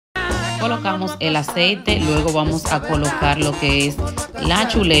Colocamos el aceite, luego vamos a colocar lo que es la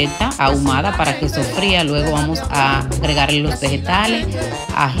chuleta ahumada para que sofría. Luego vamos a agregarle los vegetales,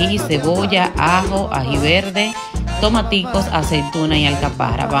 ají, cebolla, ajo, ají verde, tomaticos, aceituna y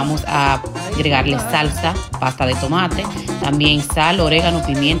alcaparra. Vamos a agregarle salsa, pasta de tomate, también sal, orégano,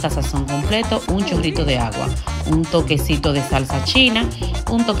 pimienta, sazón completo, un chorrito de agua, un toquecito de salsa china,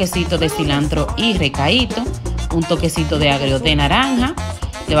 un toquecito de cilantro y recaíto, un toquecito de agrio de naranja.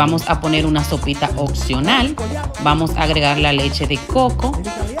 Le vamos a poner una sopita opcional. Vamos a agregar la leche de coco.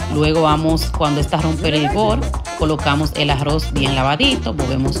 Luego cuando está a romper el bol, colocamos el arroz bien lavadito,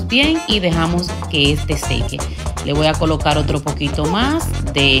 movemos bien y dejamos que este seque. Le voy a colocar otro poquito más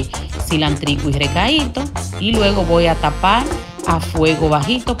de cilantrico y recaíto y luego voy a tapar a fuego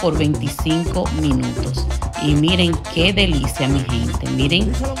bajito por 25 minutos. Y miren qué delicia, mi gente.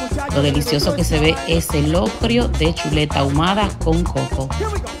 Miren lo delicioso que se ve ese locrio de chuleta ahumada con coco.